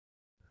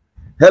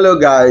Hello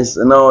guys,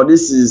 now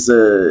this is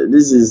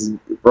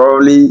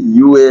probably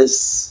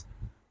US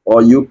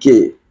or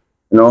UK,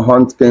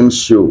 hunt game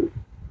show.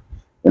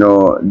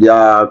 They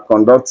are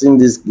conducting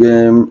this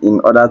game in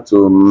order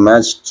to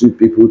match two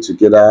people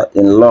together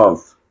in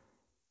love.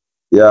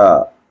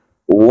 Yeah,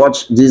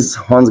 watch this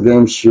hunt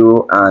game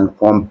show and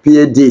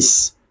compare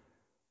this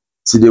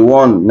to the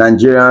one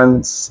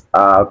Nigerians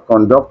are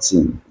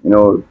conducting.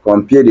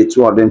 Compare the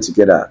two of them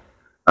together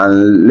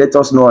and let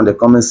us know in the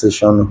comment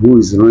section who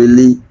is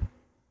really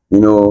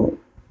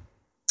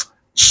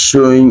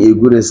showing a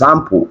good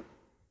example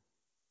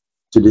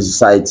to the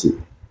society.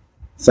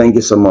 Thank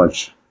you so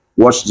much.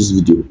 Watch this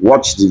video.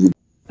 Watch the video.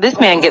 This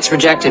man gets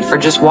rejected for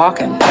just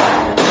walking.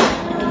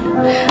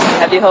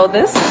 Have you hold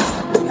this?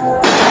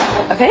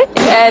 Okay.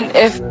 And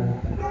if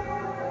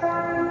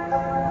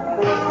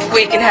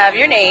we can have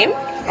your name.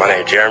 My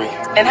name is Jeremy.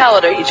 And how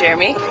old are you,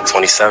 Jeremy? I'm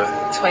 27.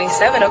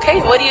 27. Okay.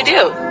 What do you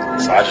do?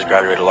 So I just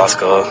graduated law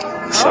school.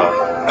 So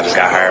I just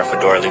got hired for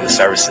Door Legal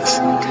Services.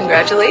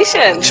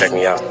 Congratulations. Check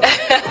me out. All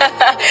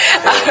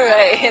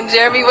right. And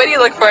Jeremy, what do you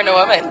look for in a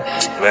woman?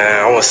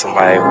 Man, I want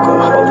somebody who can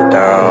hold it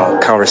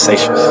down.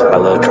 Conversations. I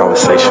love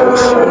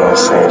conversations. You know what I'm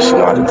saying? She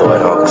know how to do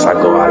it, because I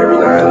go out every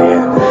now and then.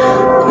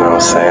 You know what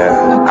I'm saying?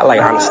 I like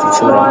honesty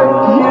too, though.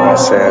 You know what I'm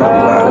saying? I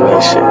be lying to me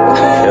and shit.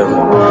 Feel me?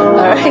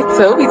 All right.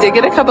 So we did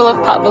get a couple of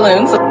pop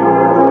balloons.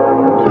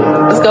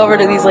 Let's go over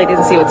to these ladies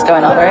and see what's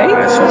going on, all right?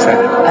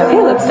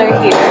 Okay, let's start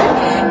here.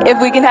 If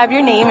we can have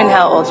your name and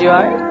how old you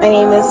are. My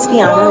name is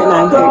Fiona and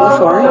I'm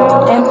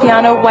 34. And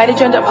Fiona, why did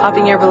you end up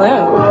popping your balloon?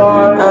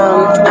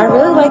 I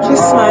really like your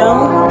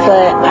smile,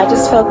 but I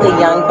just felt the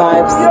young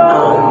vibes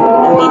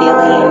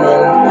immediately, and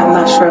then I'm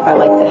not sure if I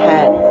like the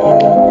hat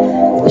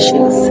and the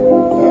shoes.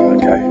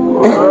 Okay.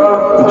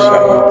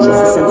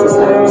 Just a sense of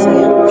style, so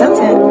yeah, that's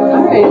it.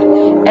 All right.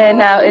 And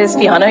now, is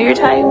Fiona your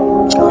type?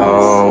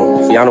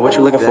 Fiona, what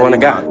you looking for in a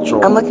guy?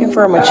 I'm looking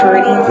for a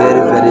maturity,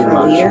 Very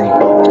mature,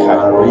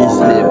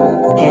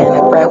 reasonable, and a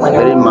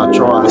breadwinner. very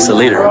mature. What's a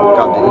leader?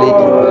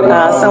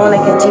 Someone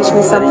that can teach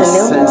me something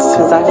new,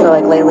 because I feel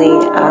like lately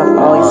I'm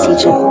always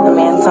teaching a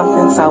man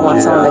something, so I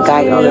want someone to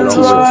guide me and teach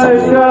me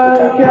something.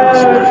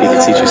 So what if he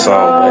can teach you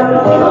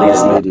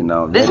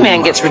something? This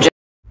man gets rejected.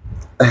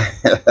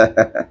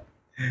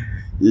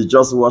 You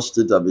just watched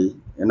it, Abby.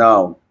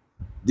 Now,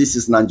 this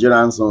is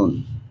Nigerian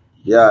Zone.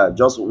 Yeah,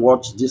 just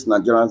watch this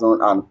Nigerian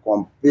Zone and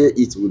compare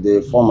it with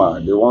the former,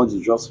 the ones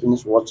you just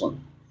finished watching.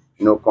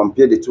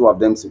 Compare the two of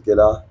them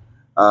together.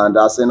 And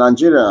as a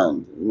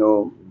Nigerian,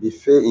 be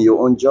fair in your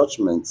own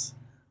judgment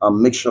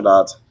and make sure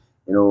that,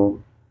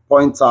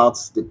 point out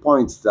the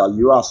points that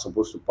you are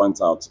supposed to point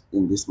out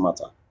in this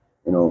matter.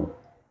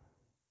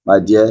 My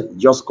dear,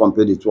 just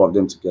compare the two of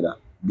them together.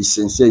 Be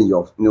sincere in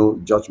your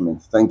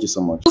judgment. Thank you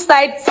so much. Two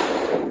sides.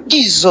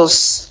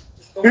 Jesus.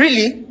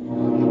 Really?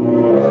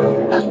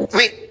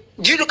 Wait,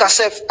 do you look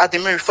yourself at the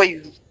mirror before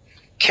you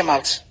came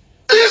out?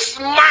 This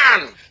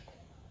man!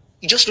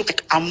 You just look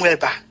like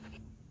Amueba.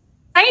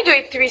 Can you do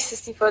a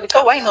 360 for the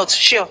Oh, why not?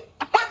 Sure.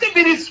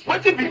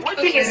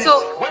 Okay, so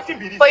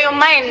for your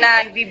mind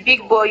now, the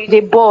big boy,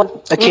 the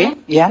ball. Okay,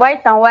 yeah.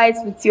 White and white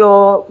with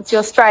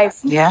your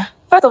stripes. Yeah.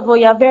 First of all,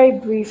 you're very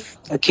brief.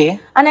 Okay.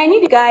 And I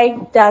need a guy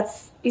that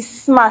is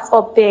smart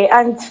up there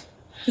and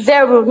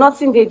zero,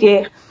 nothing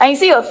there. And you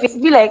see your face,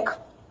 be like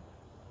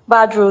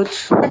bad road.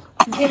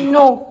 You say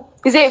no.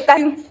 You say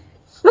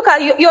look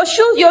at your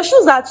shoes. Your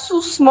shoes are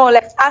too small,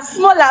 like as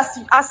small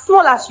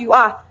as you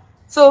are.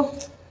 So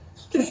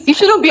you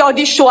shouldn't be on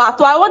this show at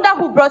all. I wonder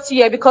who brought you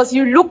here, because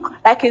you look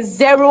like a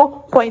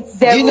 0.0.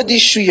 Do you know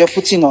this shoe you're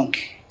putting on?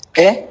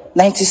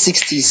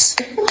 1960s.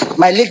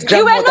 My late grandmother.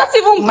 You were not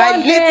even born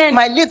then.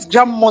 My late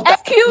grandmother.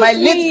 Excuse me. My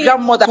late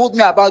grandmother told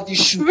me about this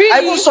shoe. Really?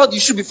 I even saw the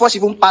shoe before she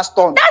even passed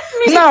on. That's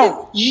me.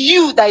 Now,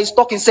 you that is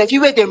talking self,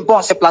 you were them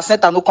born, say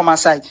placenta no come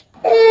outside.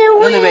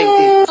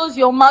 Close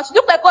your mouth.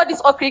 You look like all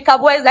these Okrika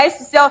boys that used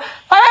to sell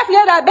 5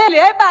 leather belly.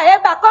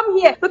 Eba, come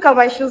here. Look at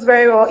my shoes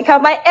very well. You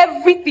can buy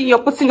everything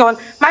you're putting on.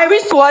 My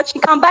wristwatch,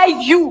 you can buy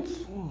you.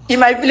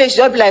 In my village,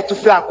 you'll be like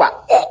to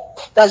aqua.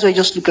 That's what you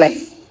just look like.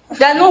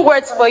 There are no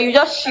words for you.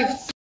 Just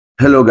shift.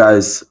 Hello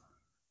guys,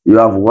 you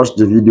have watched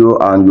the video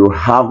and you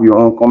have your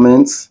own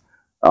comments.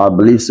 I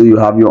believe so. You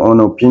have your own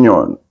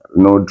opinion.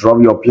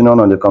 Drop your opinion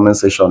on the comment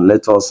section.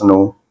 Let us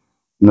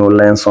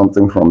learn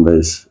something from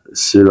this.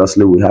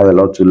 Seriously, we have a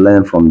lot to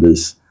learn from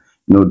this.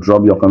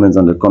 Drop your comments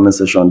on the comment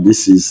section.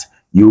 This is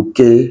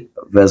UK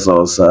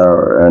versus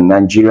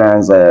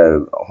Nigerians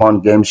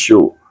hunt game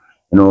show.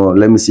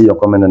 Let me see your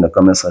comment in the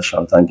comment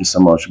section. Thank you so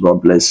much.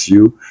 God bless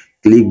you.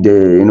 Click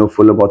the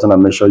follow button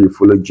and make sure you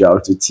follow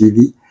GRT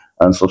TV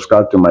and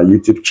subscribe to my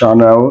YouTube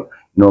channel.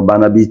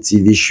 Barnaby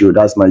TV Show.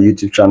 That's my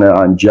YouTube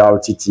channel, and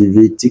GRT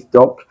TV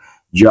TikTok,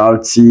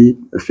 GRT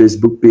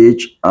Facebook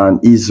page, and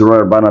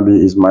Israel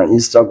Barnaby is my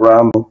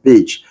Instagram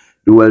page.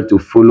 Do well to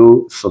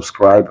follow,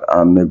 subscribe,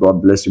 and may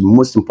God bless you.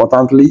 Most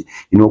importantly,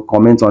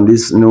 comment on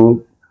this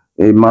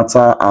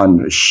matter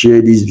and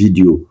share this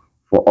video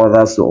for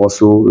others to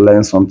also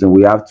learn something.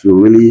 We have to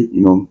really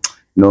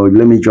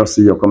let me just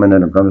see your comment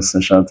in the comment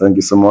section. Thank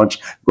you so much.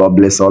 God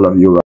bless all of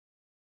you.